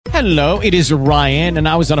Hello, it is Ryan, and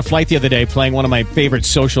I was on a flight the other day playing one of my favorite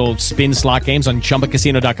social spin slot games on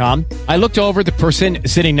ChumbaCasino.com. I looked over at the person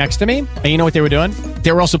sitting next to me, and you know what they were doing?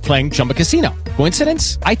 They were also playing Chumba Casino.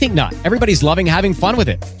 Coincidence? I think not. Everybody's loving having fun with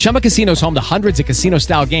it. Chumba Casino is home to hundreds of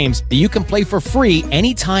casino-style games that you can play for free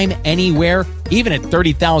anytime, anywhere, even at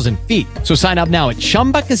 30,000 feet. So sign up now at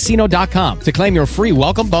ChumbaCasino.com to claim your free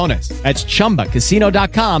welcome bonus. That's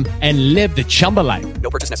ChumbaCasino.com and live the Chumba life.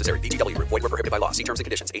 No purchase necessary. VGW. Void where prohibited by law. See terms and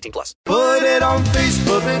conditions. 18+. Put it on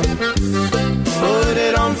Facebook. Put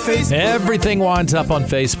it on Facebook. Everything winds up on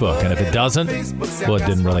Facebook, and if it doesn't, well, it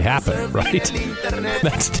didn't really happen, right?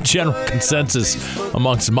 That's the general consensus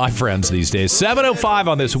amongst my friends these days. 7:05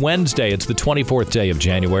 on this Wednesday. It's the 24th day of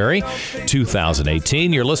January,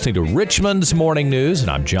 2018. You're listening to Richmond's Morning News, and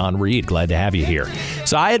I'm John Reed. Glad to have you here.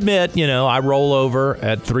 So I admit, I roll over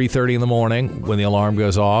at 3:30 in the morning when the alarm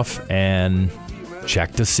goes off and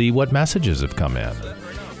check to see what messages have come in.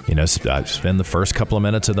 I spend the first couple of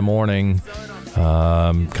minutes of the morning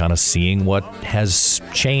kind of seeing what has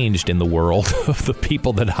changed in the world of the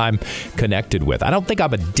people that I'm connected with. I don't think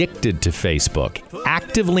I'm addicted to Facebook.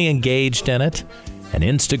 Actively engaged in it. And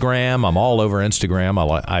Instagram, I'm all over Instagram.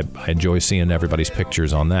 I enjoy seeing everybody's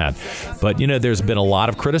pictures on that. But, there's been a lot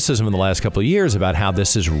of criticism in the last couple of years about how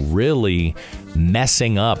this is really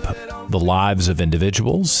messing up the lives of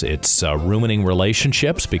individuals. It's ruining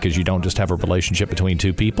relationships because you don't just have a relationship between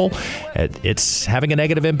two people. It's having a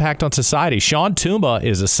negative impact on society. Sean Toomba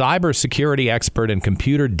is a cybersecurity expert and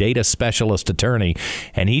computer data specialist attorney,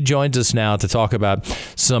 and he joins us now to talk about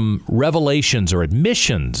some revelations or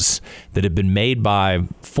admissions that have been made by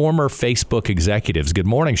former Facebook executives. Good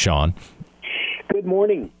morning, Sean. Good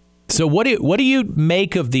morning. So what do you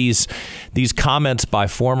make of these comments by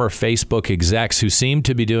former Facebook execs who seem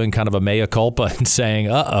to be doing kind of a mea culpa and saying,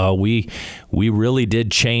 we really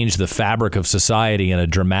did change the fabric of society in a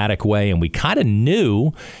dramatic way, and we kind of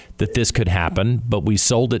knew that this could happen, but we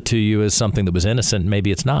sold it to you as something that was innocent, and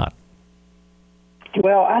maybe it's not?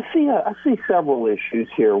 Well, I see several issues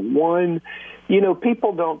here. One,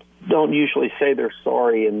 people don't usually say they're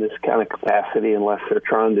sorry in this kind of capacity unless they're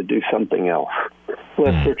trying to do something else,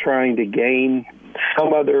 unless they're trying to gain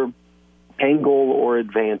some other angle or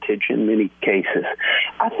advantage in many cases.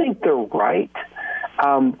 I think they're right.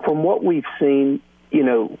 From what we've seen,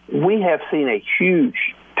 we have seen a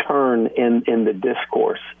huge turn in the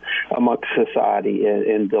discourse amongst society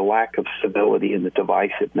and the lack of civility and the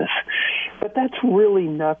divisiveness. But that's really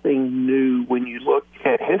nothing new when you look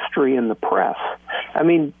at history in the press. I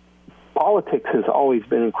mean, politics has always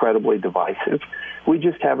been incredibly divisive. We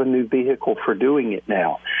just have a new vehicle for doing it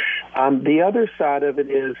now. The other side of it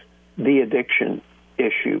is the addiction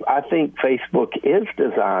issue. I think Facebook is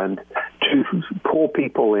designed to pull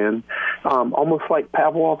people in, almost like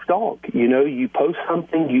Pavlov's dog. You post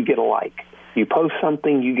something, you get a like. You post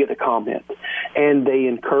something, you get a comment. And they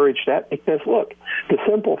encourage that because, look, the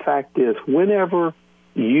simple fact is whenever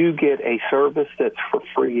you get a service that's for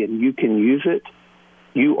free and you can use it,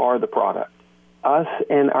 you are the product. Us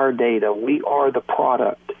and our data, we are the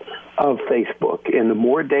product of Facebook. And the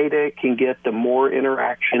more data it can get, the more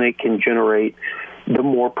interaction it can generate, the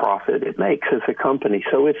more profit it makes as a company.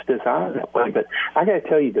 So it's designed that way. But I got to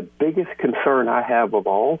tell you, the biggest concern I have of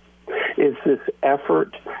all is this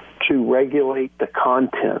effort to regulate the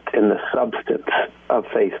content and the substance of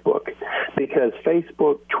Facebook. Because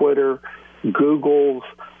Facebook, Twitter, Google's,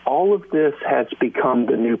 all of this has become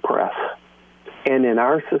the new press. And in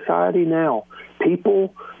our society now,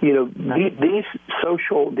 people, these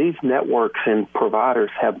networks and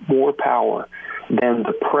providers have more power than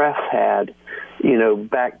the press had,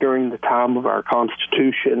 back during the time of our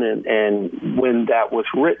Constitution and when that was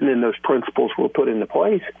written and those principles were put into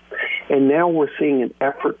place. And now we're seeing an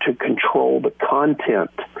effort to control the content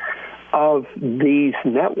of these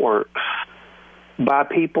networks by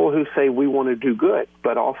people who say we want to do good,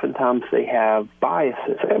 but oftentimes they have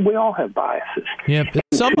biases. And we all have biases. Yeah,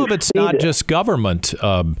 some of it's not just government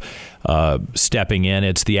stepping in.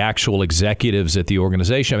 It's the actual executives at the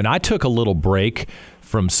organization. I mean, I took a little break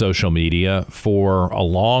from social media for a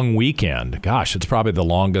long weekend. Gosh, it's probably the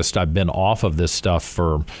longest I've been off of this stuff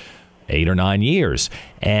for 8 or 9 years.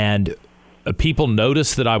 And people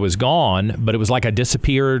noticed that I was gone, but it was like I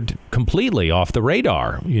disappeared completely off the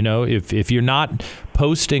radar. If you're not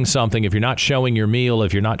posting something, if you're not showing your meal,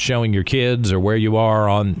 if you're not showing your kids or where you are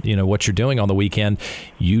on, what you're doing on the weekend,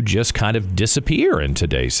 you just kind of disappear in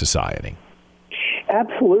today's society.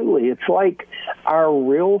 Absolutely. It's like our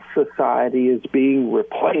real society is being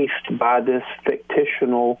replaced by this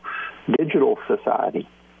fictional digital society,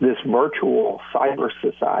 this virtual cyber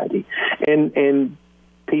society. And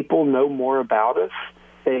people know more about us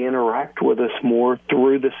they interact with us more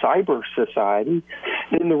through the cyber society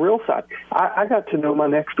than the real side. I got to know my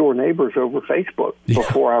next-door neighbors over Facebook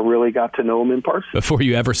before I really got to know them in person. Before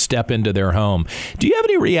you ever step into their home. Do you have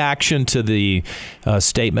any reaction to the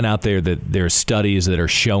statement out there that there are studies that are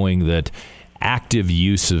showing that active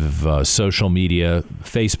use of social media,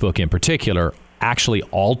 Facebook in particular, actually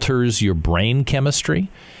alters your brain chemistry?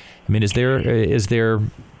 I mean, is there?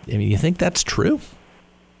 I mean, you think that's true?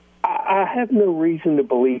 I have no reason to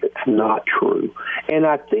believe it's not true, and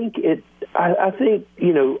I think I think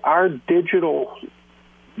our digital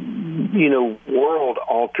world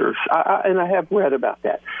alters, and I have read about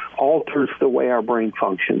that, alters the way our brain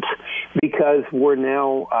functions, because we're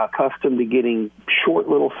now accustomed to getting short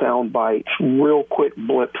little sound bites, real quick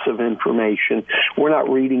blips of information. We're not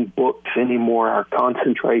reading books anymore. Our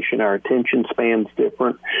concentration, our attention span's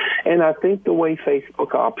different. And I think the way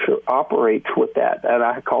Facebook operates with that, and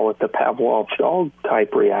I call it the Pavlov's dog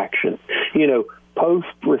type reaction,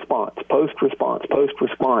 post-response,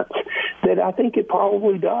 that I think it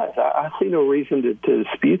probably does. I see no reason to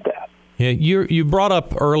dispute that. Yeah, you brought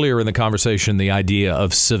up earlier in the conversation the idea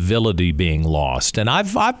of civility being lost, and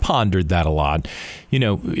I've pondered that a lot.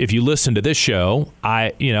 If you listen to this show,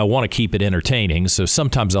 I want to keep it entertaining, so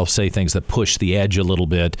sometimes I'll say things that push the edge a little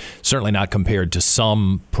bit. Certainly not compared to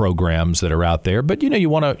some programs that are out there, but you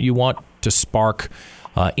want to spark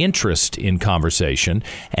interest in conversation.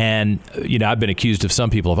 And, I've been accused of some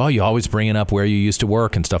people of, you always bringing up where you used to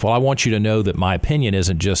work and stuff. Well, I want you to know that my opinion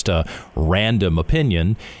isn't just a random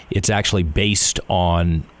opinion. It's actually based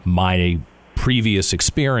on my previous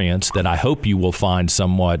experience that I hope you will find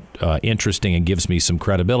somewhat interesting and gives me some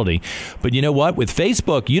credibility. But you know what? With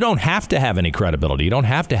Facebook, you don't have to have any credibility. You don't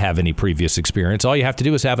have to have any previous experience. All you have to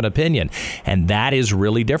do is have an opinion. And that is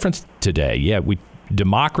really different today. Yeah,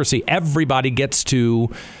 democracy, everybody gets to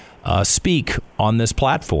speak on this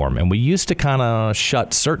platform. And we used to kind of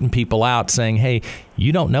shut certain people out saying, hey,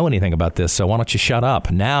 you don't know anything about this, so why don't you shut up?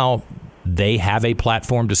 Now they have a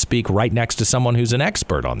platform to speak right next to someone who's an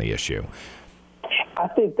expert on the issue. I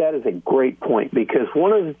think that is a great point, because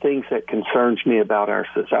one of the things that concerns me about our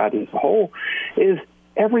society as a whole is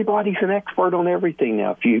everybody's an expert on everything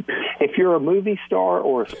now. If you're a movie star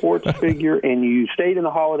or a sports figure and you stayed in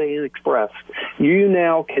the Holiday Inn Express, you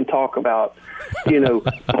now can talk about,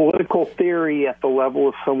 political theory at the level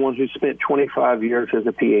of someone who spent 25 years as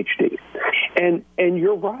a PhD. And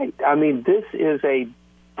you're right. I mean, this is a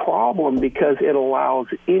problem because it allows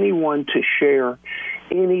anyone to share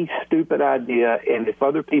any stupid idea, and if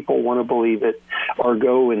other people want to believe it or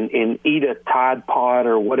go and eat a Tide Pod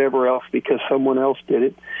or whatever else because someone else did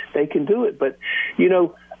it, they can do it. But,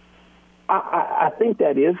 I think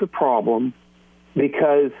that is a problem,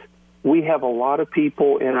 because we have a lot of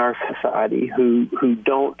people in our society who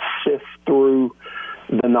don't sift through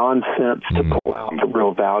the nonsense to pull out the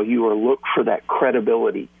real value or look for that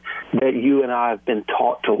credibility that you and I have been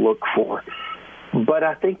taught to look for. But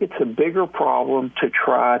I think it's a bigger problem to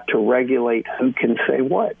try to regulate who can say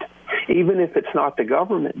what, even if it's not the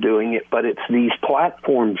government doing it, but it's these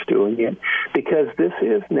platforms doing it, because this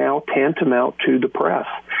is now tantamount to the press.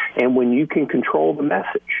 And when you can control the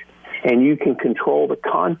message and you can control the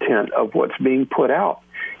content of what's being put out,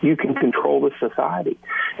 you can control the society.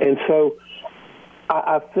 And so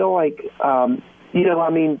I feel like,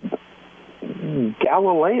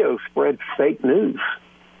 Galileo spread fake news.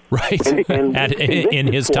 Right. And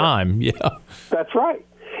in his time. Yeah. That's right.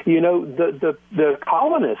 The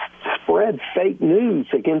colonists spread fake news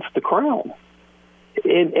against the crown.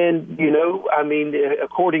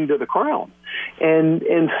 According to the crown.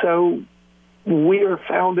 And so we are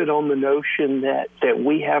founded on the notion that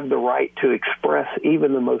we have the right to express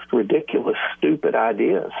even the most ridiculous, stupid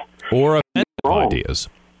ideas. Or offensive ideas.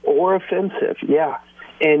 Or offensive, yeah.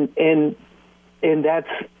 And that's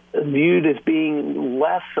viewed as being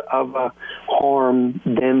less of a harm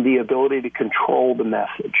than the ability to control the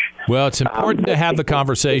message. Well, it's important to have the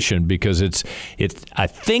conversation, because I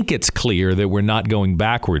think it's clear that we're not going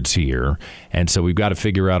backwards here, and so we've got to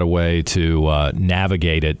figure out a way to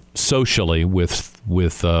navigate it socially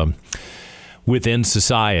within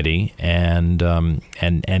society and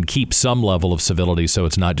keep some level of civility, so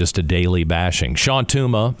it's not just a daily bashing. Sean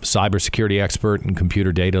Tuma, cybersecurity expert and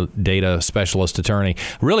computer data specialist attorney.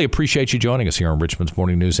 Really appreciate you joining us here on Richmond's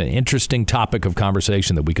Morning News. An interesting topic of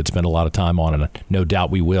conversation that we could spend a lot of time on, and no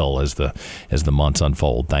doubt we will as the months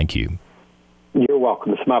unfold. Thank you. You're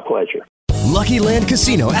welcome. It's my pleasure. Lucky Land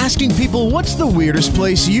Casino, asking people, what's the weirdest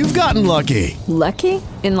place you've gotten lucky? Lucky?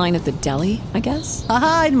 In line at the deli, I guess?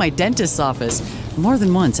 Aha, in my dentist's office. More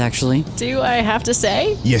than once, actually. Do I have to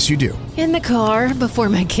say? Yes, you do. In the car before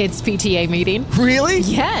my kids' PTA meeting. Really?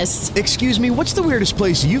 Yes. Excuse me, what's the weirdest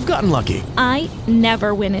place you've gotten lucky? I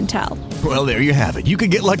never win and tell. Well, there you have it. You can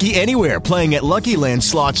get lucky anywhere, playing at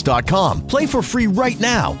LuckyLandSlots.com. Play for free right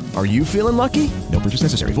now. Are you feeling lucky? No purchase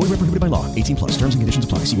necessary. Void where prohibited by law. 18+. Terms and conditions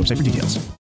apply. See website for details.